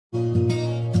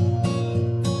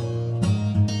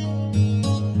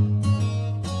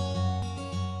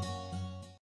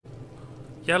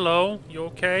Yellow, you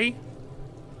okay?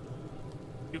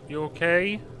 You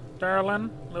okay,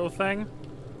 darling? Little thing?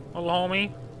 Little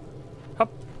homie? Hup.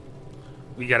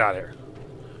 We get out of here.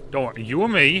 Don't worry. You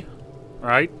and me,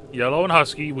 right? Yellow and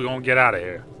Husky, we gonna get out of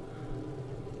here.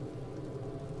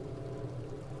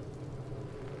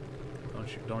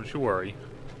 Don't you worry.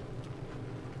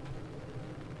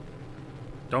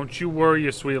 Don't you worry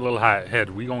your sweet little head.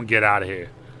 We gonna get out of here.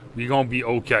 We gonna be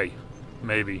okay.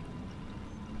 Maybe.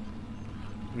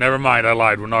 Never mind, I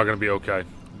lied. We're not gonna be okay.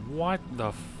 What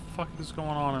the fuck is going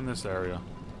on in this area?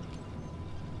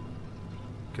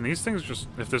 Can these things just...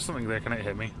 If there's something there, can it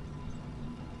hit me?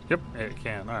 Yep, it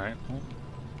can. Alright. Well,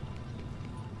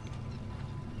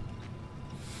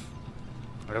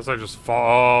 I guess I just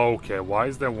fall... Oh, okay. Why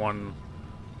is there one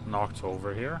knocked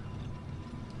over here?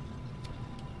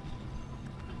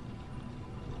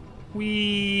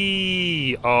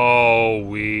 Wee! Oh,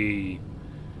 wee.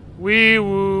 Wee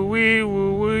woo, wee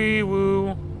woo, wee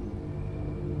woo.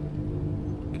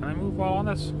 Can I move while on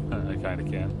this? I kinda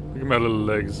can. Look at my little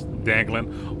legs dangling.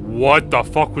 What the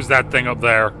fuck was that thing up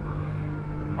there?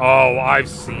 Oh, I've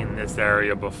seen this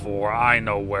area before. I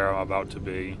know where I'm about to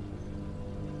be.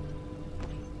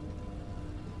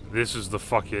 This is the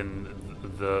fucking...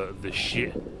 The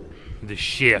shit. The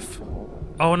shift.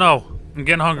 Oh no! I'm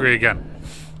getting hungry again.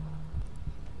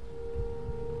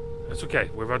 It's okay.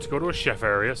 We're about to go to a chef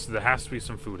area, so there has to be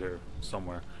some food here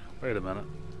somewhere. Wait a minute.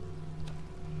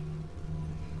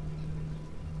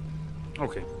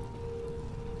 Okay.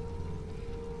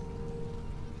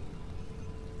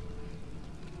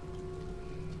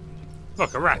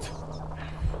 Look, a rat.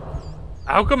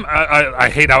 How come... I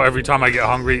hate how every time I get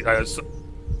hungry...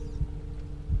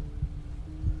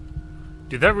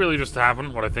 Did that really just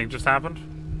happen? What I think just happened?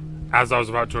 As I was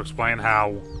about to explain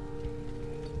how...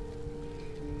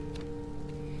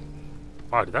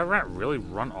 Wow, did that rat really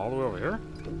run all the way over here?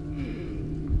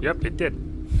 Yep, it did.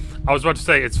 I was about to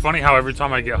say, it's funny how every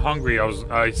time I get hungry,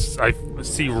 I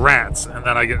see rats, and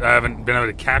then I haven't been able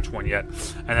to catch one yet,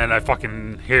 and then I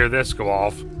fucking hear this go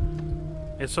off.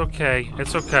 It's okay.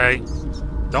 It's okay.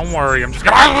 Don't worry. I'm just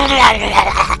gonna...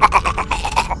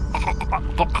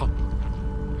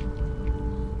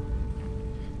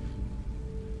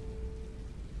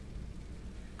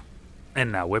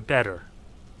 And now we're better.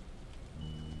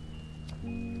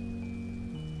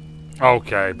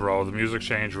 Okay, bro. The music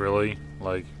changed really.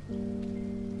 Like...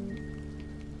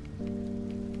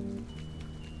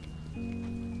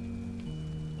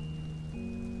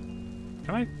 Can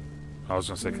I... I was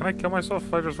gonna say, can I kill myself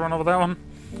if I just run over that one?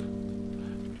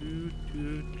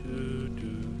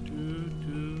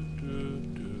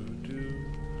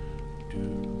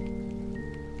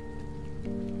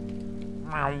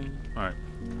 Alright.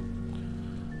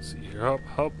 Let's see here. Up,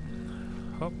 up,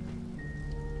 up.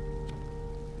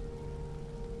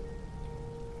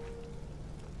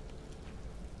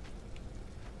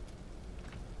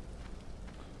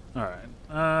 Alright.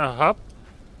 Up.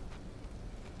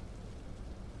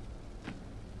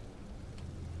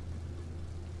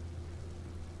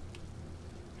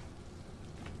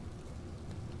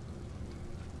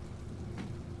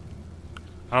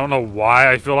 I don't know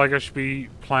why I feel like I should be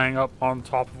playing up on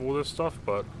top of all this stuff,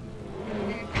 but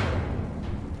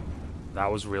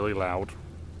that was really loud.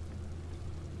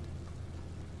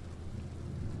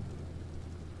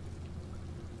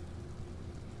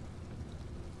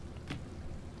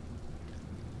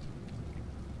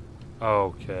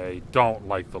 Okay, don't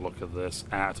like the look of this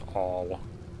at all.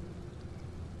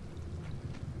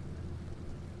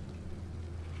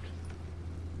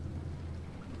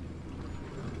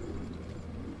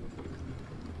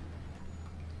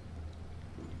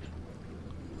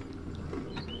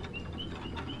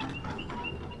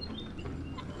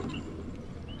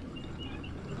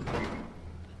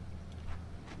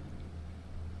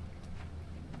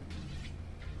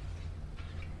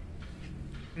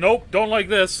 Nope, don't like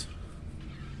this.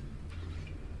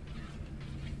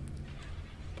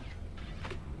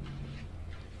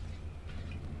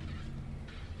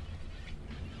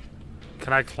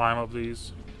 Can I climb up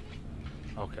these?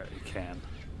 Okay, you can.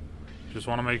 Just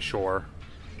want to make sure.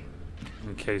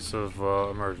 In case of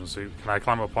emergency. Can I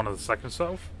climb up onto the second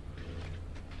stove?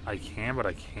 I can, but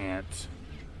I can't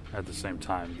at the same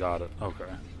time. Got it.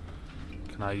 Okay.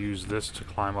 Can I use this to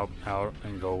climb up out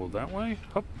and go that way?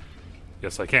 Up.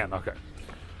 Yes, I can. Okay.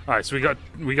 All right. So we got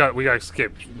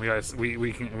escape.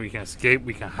 We can escape.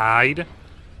 We can hide.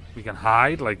 We can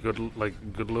hide like good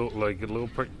little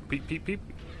peep peep peep.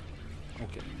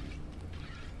 Okay.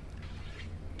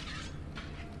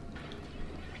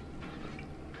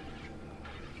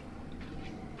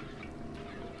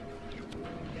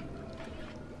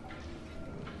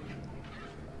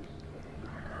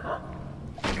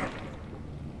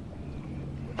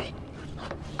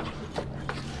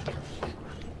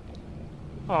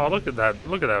 Oh, look at that.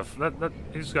 Look at that.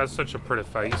 He's got such a pretty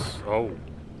face. Oh.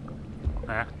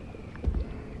 Eh.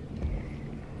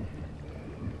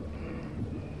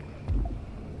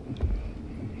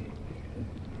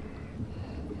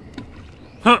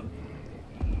 Huh.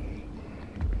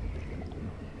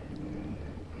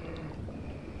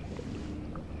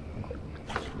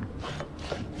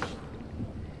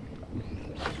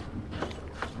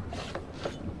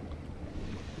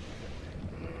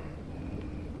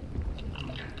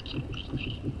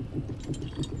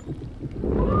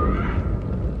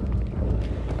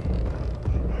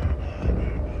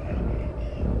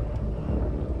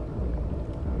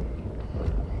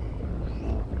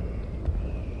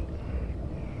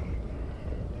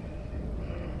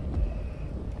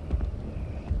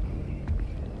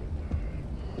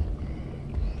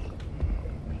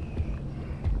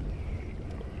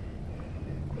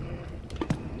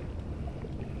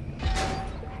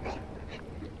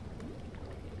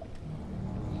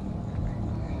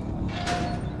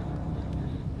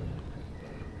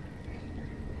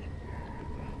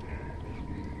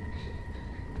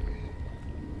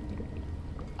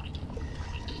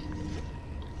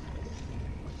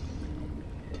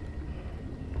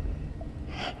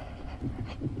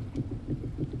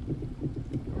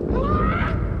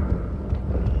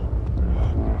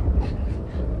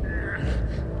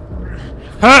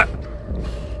 Huh!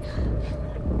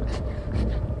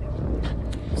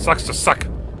 Sucks to suck.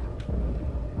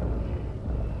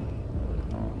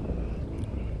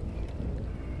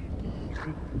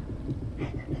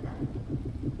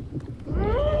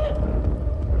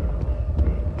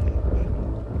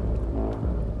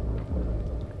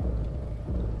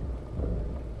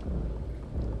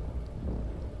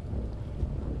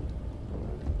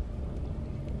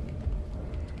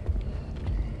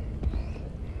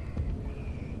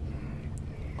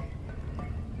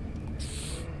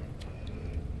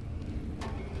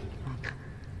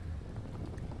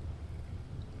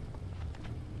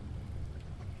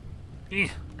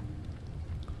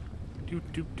 Doop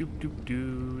doop doop doop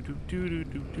doop doop doop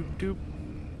doop doop doop.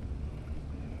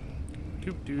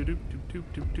 Doop doop doop doop doop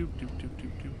doop doop doop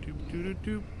doop doop doop doop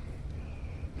doop.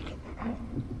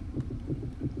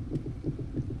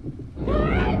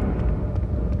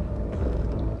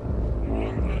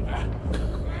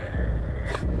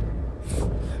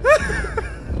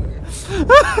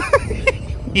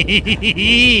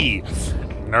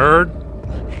 Nerd.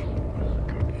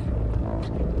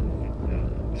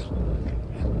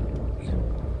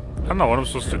 I don't know what I'm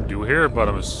supposed to do here, but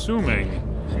I'm assuming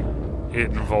it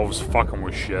involves fucking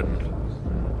with shit.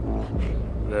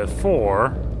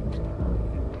 Therefore...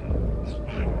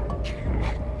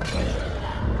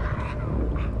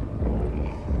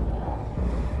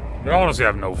 I honestly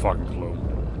have no fucking clue.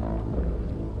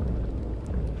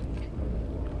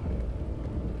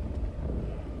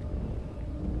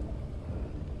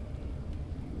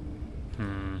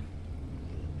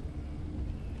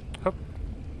 Hup.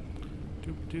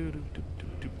 Doop doop doop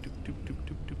doop doop doop doop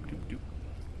doop doop doop doop.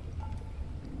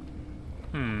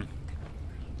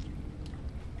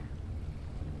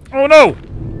 Oh no!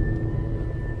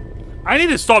 I need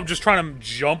to stop just trying to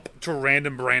jump to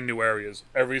random brand new areas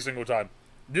every single time.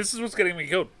 This is what's getting me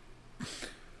killed.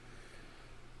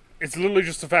 It's literally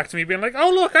just the fact of me being like,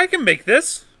 oh look, I can make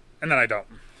this! And then I don't.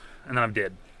 And then I'm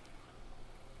dead.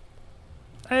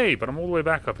 Hey, but I'm all the way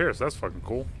back up here, so that's fucking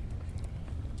cool.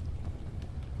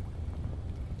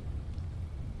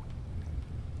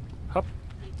 Hup.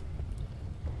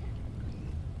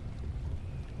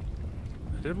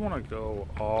 I did want to go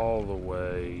all the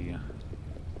way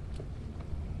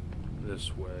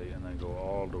this way, and then go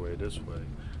all the way this way.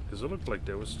 Because it looked like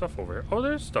there was stuff over here. Oh,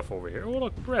 there's stuff over here. Oh,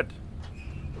 look, bread.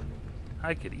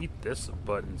 I could eat this,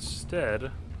 but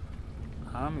instead,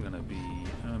 I'm gonna be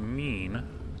mean.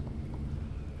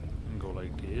 And go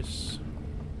like this.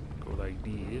 Go like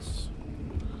this.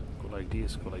 Go like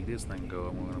this, go like this, then go.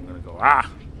 And I'm gonna go, ah!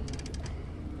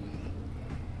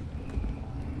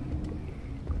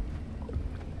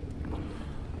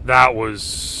 That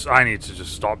was... I need to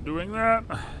just stop doing that.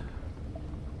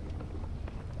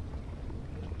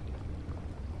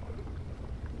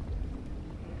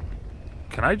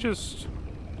 Can I just...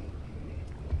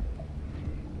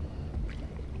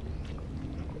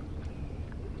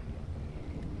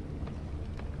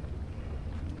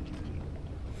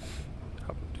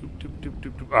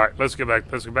 Alright, let's get back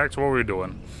to what we were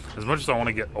doing. As much as I want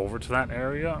to get over to that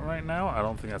area right now, I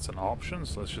don't think that's an option,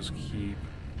 so let's just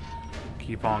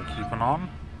keep on keeping on.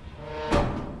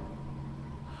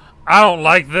 I don't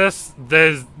like this.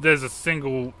 There's a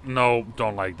single... No,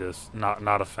 don't like this.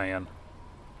 Not a fan.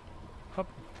 Up.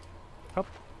 Up.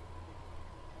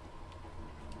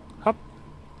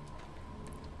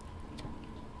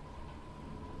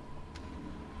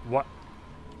 What?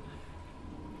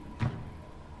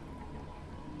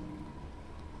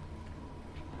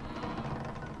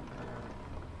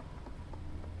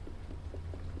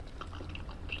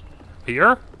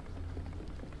 Here?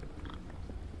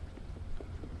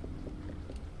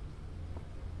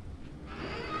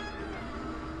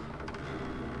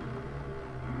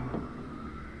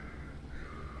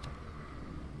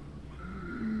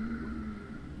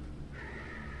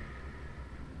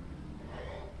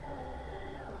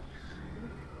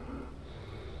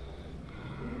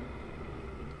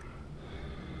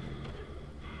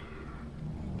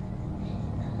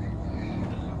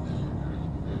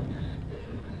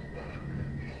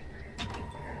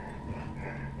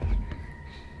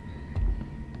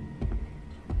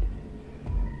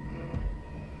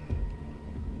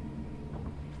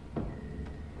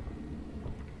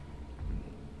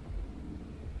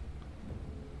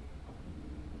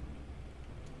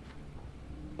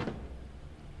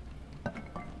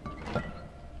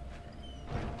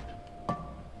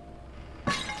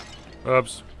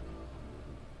 Oops.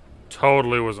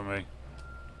 Totally wasn't me.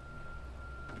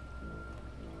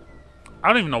 I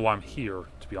don't even know why I'm here,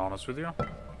 to be honest with you.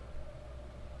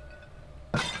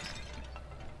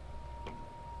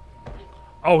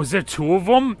 Oh, is there two of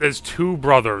them? There's two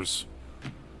brothers.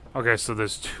 Okay, so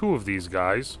there's two of these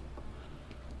guys.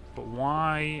 But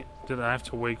why did I have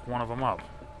to wake one of them up?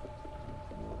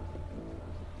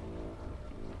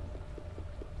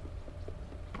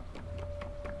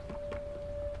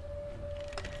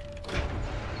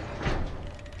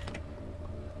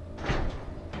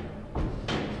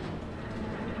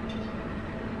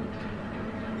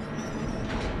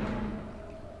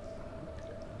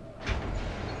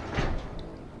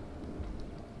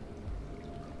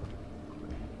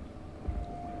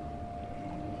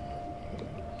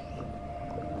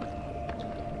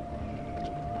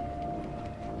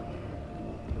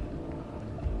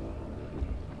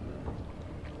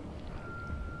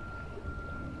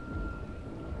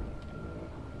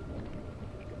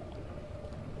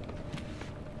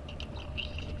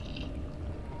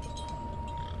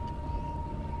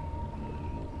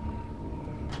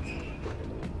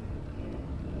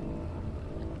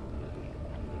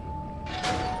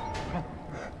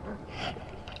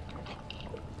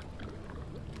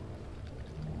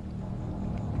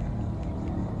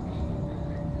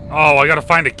 Oh, I gotta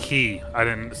find a key. I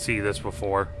didn't see this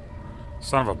before.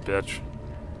 Son of a bitch.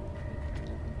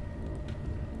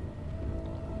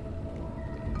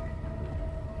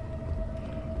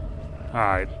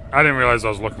 Alright. I didn't realize I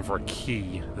was looking for a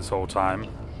key this whole time.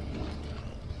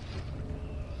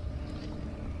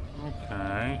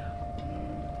 Okay.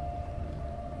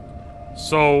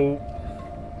 So...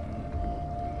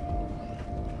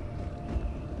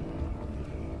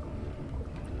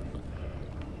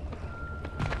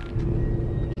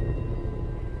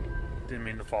 didn't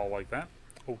mean to fall like that.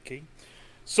 Okay.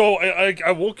 So,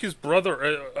 I woke his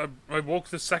brother... I woke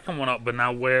the second one up, but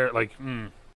now where... Like,